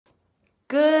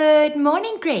Good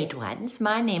morning, grade ones.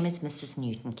 My name is Mrs.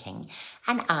 Newton King,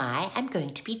 and I am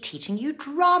going to be teaching you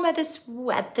drama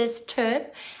this term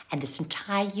and this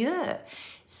entire year.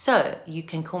 So you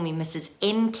can call me Mrs.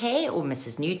 NK or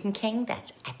Mrs. Newton King.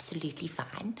 That's absolutely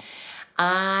fine.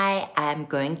 I am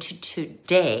going to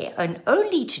today, and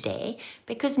only today,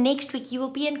 because next week you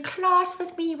will be in class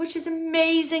with me, which is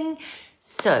amazing.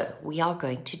 So we are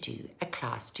going to do a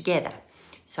class together.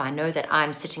 So I know that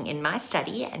I'm sitting in my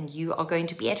study and you are going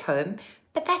to be at home,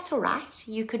 but that's all right.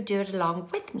 You can do it along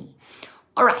with me.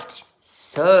 All right,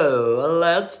 so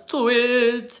let's do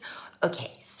it.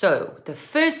 Okay, so the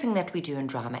first thing that we do in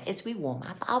drama is we warm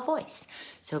up our voice.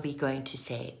 So we're going to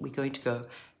go,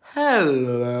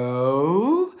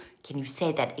 hello. Can you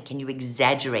say that? Can you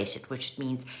exaggerate it, which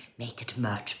means make it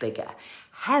much bigger?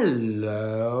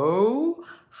 Hello,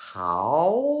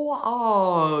 how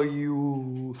are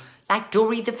you? Like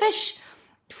Dory the fish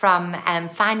from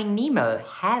Finding Nemo.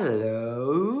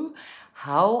 Hello,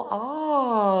 how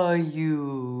are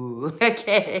you?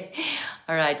 Okay,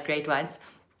 all right, great ones.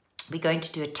 We're going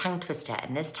to do a tongue twister,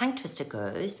 and this tongue twister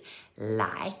goes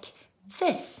like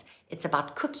this. It's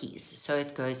about cookies. So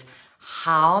it goes,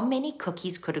 how many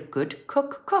cookies could a good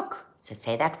cook cook? So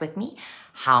say that with me.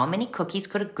 How many cookies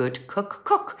could a good cook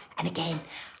cook? And again,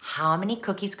 how many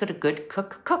cookies could a good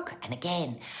cook cook? And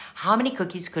again, how many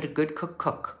cookies could a good cook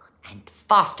cook? And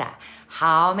faster.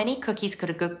 How many cookies could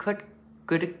a good cook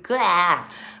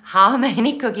How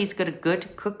many cookies could a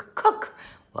good cook cook?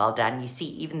 Well done. You see,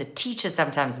 even the teacher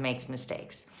sometimes makes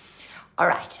mistakes. All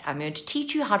right, I'm going to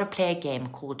teach you how to play a game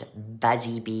called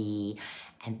Buzzy Bee.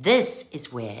 And this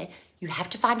is where you have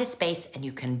to find a space and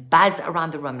you can buzz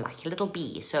around the room like a little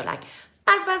bee. So like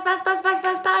buzz, buzz, buzz, buzz, buzz,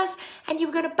 buzz, buzz. And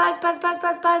you're going to buzz, buzz, buzz,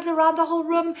 buzz, buzz around the whole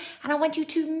room. And I want you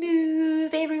to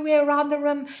move everywhere around the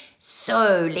room.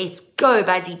 So let's go,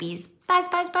 Buzzy Bees. Buzz,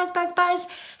 buzz, buzz, buzz, buzz.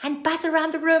 And buzz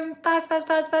around the room. Buzz, buzz,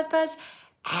 buzz, buzz, buzz.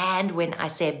 And when I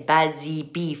say Buzzy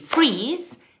Bee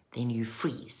freeze, then you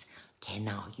freeze. Okay,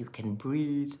 now you can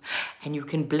breathe and you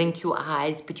can blink your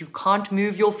eyes, but you can't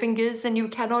move your fingers and you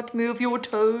cannot move your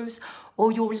toes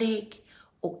or your leg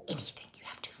or anything. You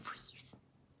have to freeze.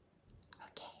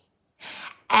 Okay.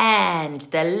 And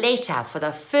the letter for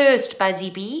the first Buzzy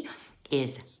Bee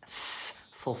is F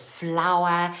for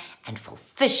flower and for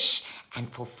fish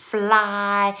and for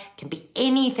fly. It can be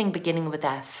anything beginning with a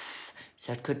F.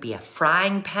 So it could be a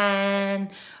frying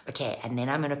pan. Okay, and then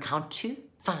I'm going to count to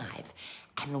 5.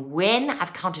 And when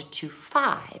I've counted to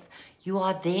 5, you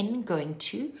are then going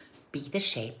to be the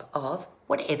shape of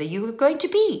whatever you're going to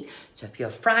be. So if you're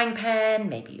a frying pan,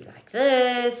 maybe you like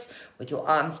this, with your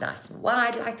arms nice and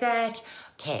wide like that.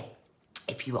 Okay,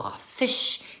 if you are a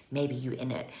fish, maybe you're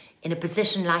in a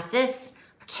position like this.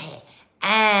 Okay,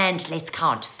 and let's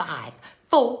count 5,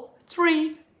 4,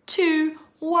 3, 2,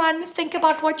 1. Think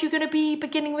about what you're going to be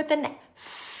beginning with an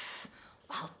F.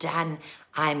 Well done.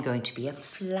 I'm going to be a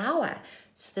flower.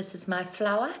 So this is my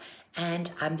flower,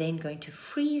 and I'm then going to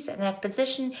freeze in that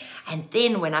position. And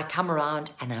then when I come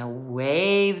around and I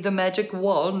wave the magic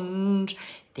wand,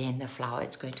 then the flower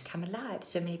is going to come alive.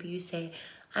 So maybe you say,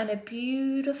 I'm a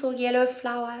beautiful yellow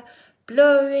flower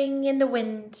blowing in the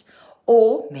wind.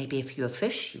 Or maybe if you're a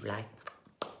fish, you like,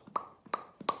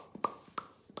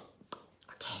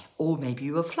 okay. Or maybe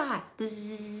you're a fly.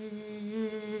 Bzzz.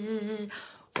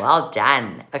 Well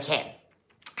done. Okay.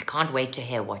 I can't wait to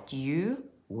hear what you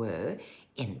were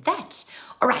in that.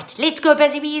 All right, let's go,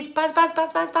 Buzzy Bees. Buzz, buzz,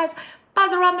 buzz, buzz, buzz.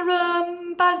 Buzz around the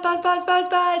room. Buzz, buzz, buzz, buzz,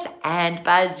 buzz. And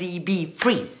Buzzy Bee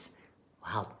freeze.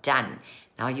 Well done.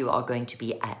 Now you are going to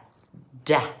be a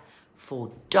D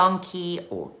for donkey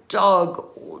or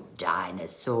dog or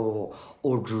dinosaur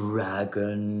or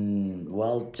dragon.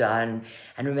 Well done.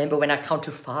 And remember, when I count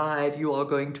to 5, you are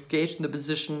going to get in the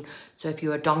position. So if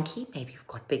you're a donkey, maybe you've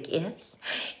got big ears.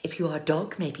 If you are a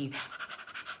dog, maybe you...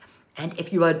 And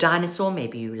if you are a dinosaur,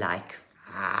 maybe you like...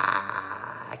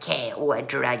 okay, or a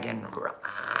dragon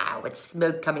with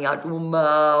smoke coming out your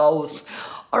mouth.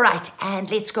 All right, and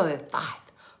let's go. 5,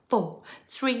 4,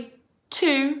 3,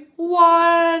 2,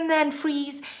 1, and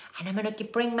freeze. And I'm going to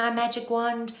bring my magic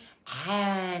wand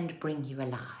and bring you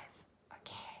alive.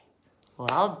 Okay.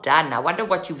 Well done. I wonder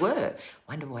what you were.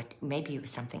 Maybe you were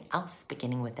something else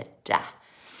beginning with a D.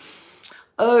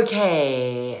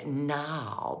 Okay,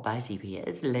 now, Buzzy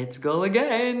Bees, let's go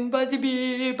again. Buzzy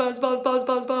Bee, buzz, buzz, buzz,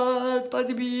 buzz, buzz,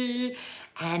 Buzzy Bee.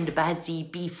 And Buzzy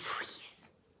Bee freeze.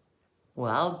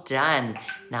 Well done.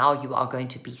 Now you are going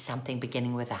to be something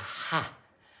beginning with a H.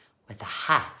 With a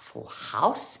H for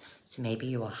house. So maybe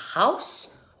you're a house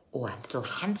or a little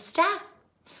hamster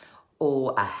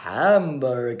or a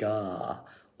hamburger.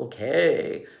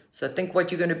 Okay, So think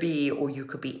what you're going to be, or you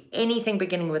could be anything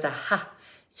beginning with a ha.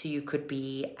 So you could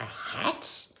be a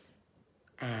hat.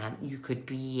 You could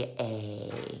be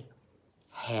a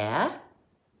hare,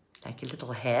 like a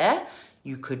little hare.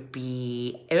 You could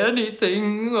be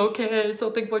anything. Okay, so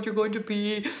think what you're going to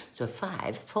be. So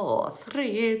 5, 4,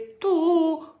 3,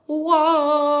 2,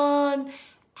 1. And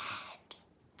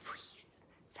freeze.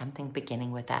 Something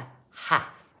beginning with a ha.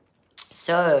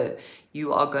 So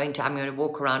you are going to, I'm going to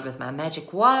walk around with my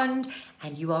magic wand,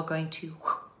 and you are going to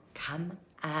come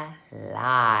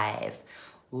alive.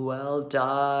 Well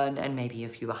done. And maybe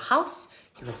if you were a house,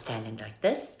 you were standing like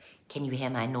this. Can you hear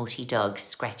my naughty dogs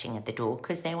scratching at the door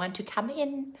because they want to come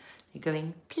in? They're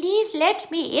going, please let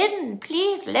me in.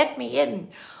 Please let me in.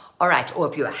 All right. Or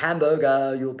if you're a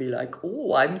hamburger, you'll be like,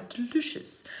 oh, I'm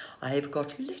delicious. I've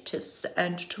got lettuce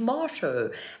and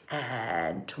tomato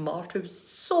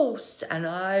sauce. And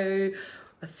I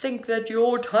think that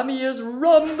your tummy is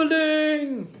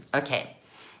rumbling. Okay.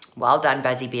 Well done,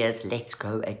 Buzzy Bears. Let's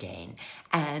go again.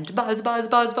 And buzz, buzz,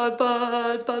 buzz, buzz,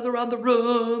 buzz, buzz around the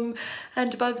room.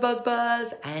 And buzz, buzz,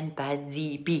 buzz. And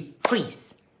Buzzy Bee,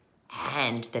 freeze.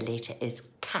 And the letter is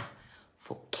K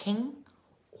for king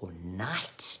or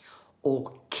knight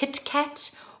or Kit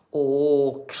Kat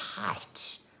or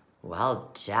kite.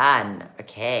 Well done.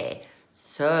 Okay.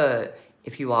 So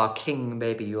if you are king,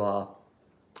 maybe you are,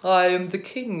 I am the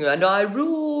king and I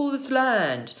rule this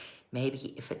land.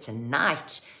 Maybe if it's a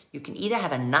knight, you can either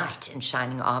have a knight in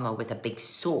shining armor with a big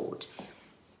sword,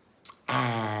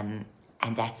 and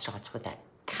that starts with a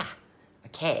K,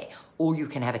 okay? Or you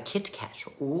can have a Kit Kat.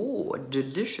 Oh,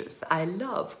 delicious. I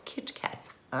love Kit Kats.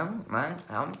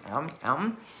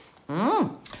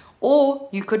 Or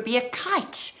you could be a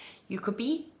kite. You could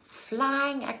be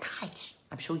flying a kite.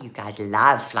 I'm sure you guys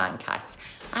love flying kites.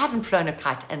 I haven't flown a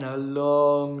kite in a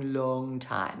long, long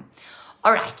time.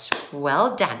 All right,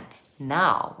 well done.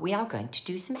 Now we are going to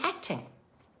do some acting.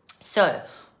 So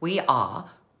we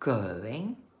are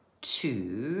going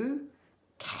to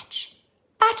catch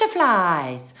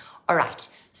butterflies. All right,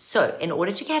 so in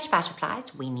order to catch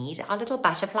butterflies, we need our little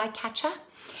butterfly catcher,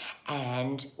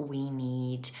 and we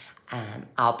need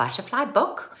our butterfly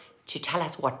book to tell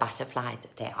us what butterflies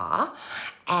there are.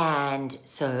 And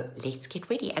so let's get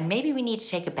ready. And maybe we need to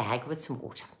take a bag with some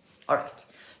water. All right,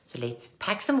 so let's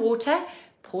pack some water,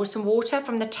 pour some water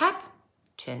from the tap,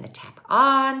 turn the tap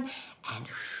on,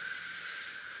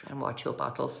 and watch your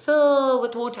bottle fill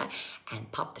with water,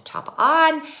 and pop the top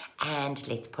on, and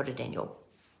let's put it in your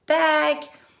bag.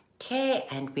 Okay,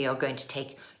 and we are going to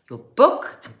take your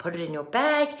book and put it in your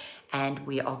bag, and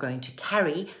we are going to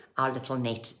carry our little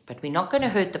net, but we're not going to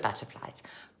hurt the butterflies.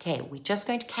 Okay, we're just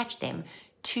going to catch them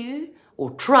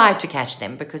or try to catch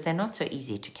them, because they're not so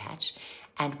easy to catch,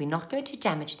 and we're not going to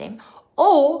damage them.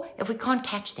 Or if we can't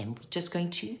catch them, we're just going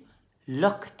to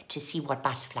look to see what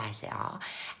butterflies there are.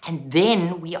 And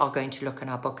then we are going to look in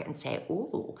our book and say,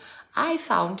 oh, I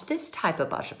found this type of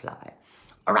butterfly.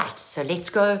 All right, so let's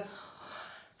go.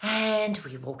 And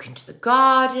we walk into the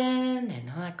garden,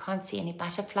 and I can't see any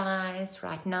butterflies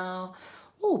right now.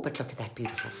 Oh, but look at that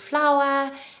beautiful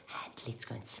flower. And let's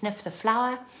go and sniff the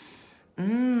flower.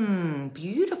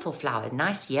 Beautiful flower,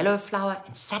 nice yellow flower.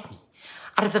 And suddenly,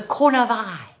 out of the corner of our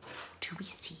eye, do we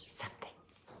see something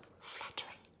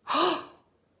fluttering? Oh,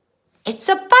 it's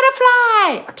a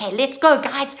butterfly. Okay, let's go,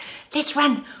 guys. Let's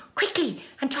run quickly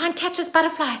and try and catch this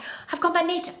butterfly. I've got my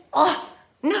net. Oh,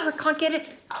 no, I can't get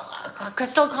it. Oh, I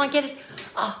still can't get it.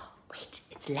 Oh, wait,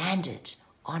 it's landed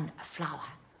on a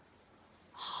flower.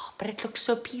 Oh, but it looks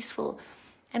so peaceful,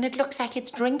 and it looks like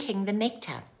it's drinking the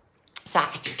nectar. So I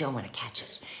actually don't want to catch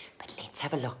it, but let's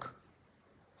have a look.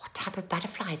 What type of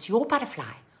butterfly is your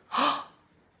butterfly? Oh,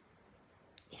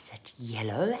 is it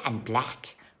yellow and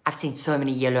black? I've seen so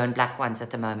many yellow and black ones at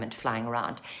the moment flying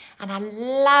around, and I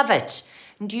love it.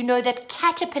 And do you know that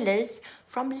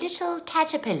from little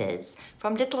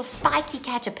spiky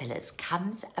caterpillars,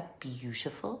 comes a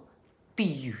beautiful,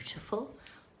 beautiful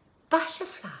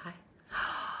butterfly.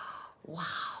 Wow.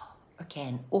 Okay,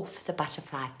 and off the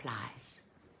butterfly flies.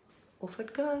 Off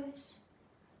it goes.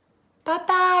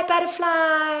 Bye-bye,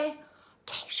 butterfly.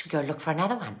 Okay, should we go look for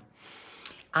another one?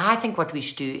 I think what we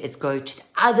should do is go to the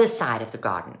other side of the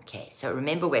garden. Okay, so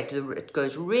remember where it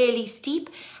goes really steep,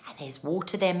 and there's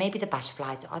water there. Maybe the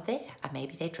butterflies are there, and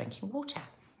maybe they're drinking water.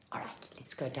 All right,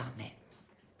 let's go down there.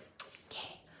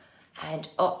 Okay, and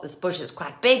oh, this bush is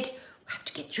quite big. We have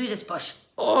to get through this bush.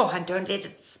 Oh, and don't let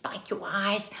it spike your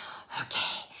eyes.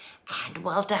 Okay, and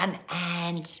well done.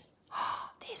 And oh,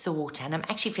 there's the water, and I'm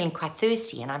actually feeling quite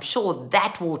thirsty, and I'm sure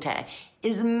that water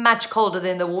is much colder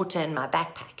than the water in my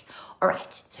backpack. All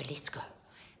right, so let's go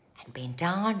and bend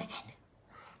down and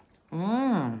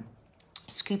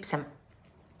Scoop some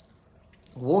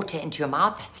water into your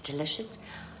mouth. That's delicious.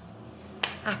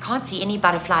 I can't see any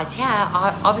butterflies here.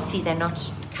 Obviously, they're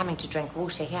not coming to drink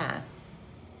water here.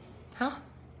 Huh?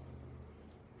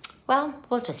 Well,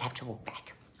 we'll just have to walk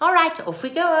back. All right, off we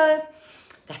go.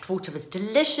 That water was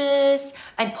delicious.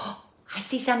 And I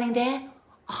see something there.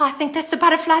 I think that's the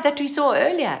butterfly that we saw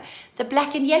earlier. The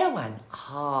black and yellow one.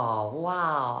 Oh,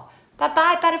 wow.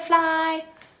 Bye-bye, butterfly.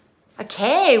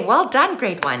 Okay, well done,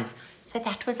 grade ones. So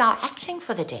that was our acting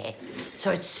for the day.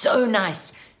 So it's so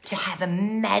nice to have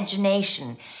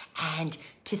imagination and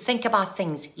to think about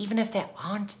things, even if they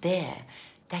aren't there,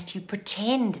 that you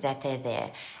pretend that they're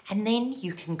there. And then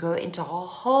you can go into a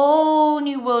whole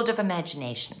new world of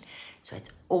imagination. So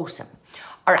it's awesome.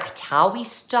 All right, how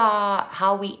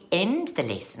we end the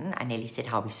lesson, I nearly said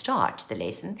how we start the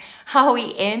lesson, how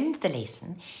we end the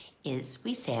lesson is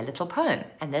we say a little poem.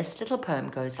 And this little poem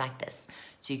goes like this.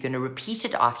 So you're going to repeat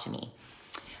it after me.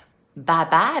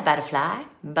 Bye-bye, butterfly.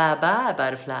 Bye-bye,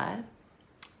 butterfly.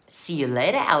 See you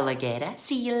later, alligator.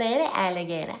 See you later,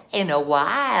 alligator. In a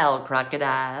while,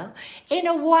 crocodile. In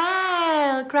a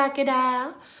while,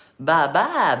 crocodile.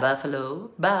 Bye-bye,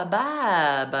 buffalo.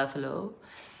 Bye-bye, buffalo.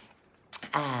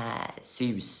 See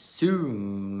you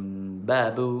soon,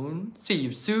 baboon. See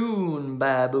you soon,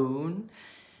 baboon.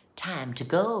 Time to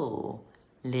go,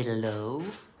 little O.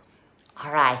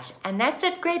 All right, and that's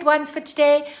it, grade ones for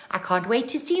today. I can't wait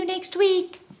to see you next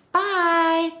week.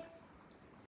 Bye.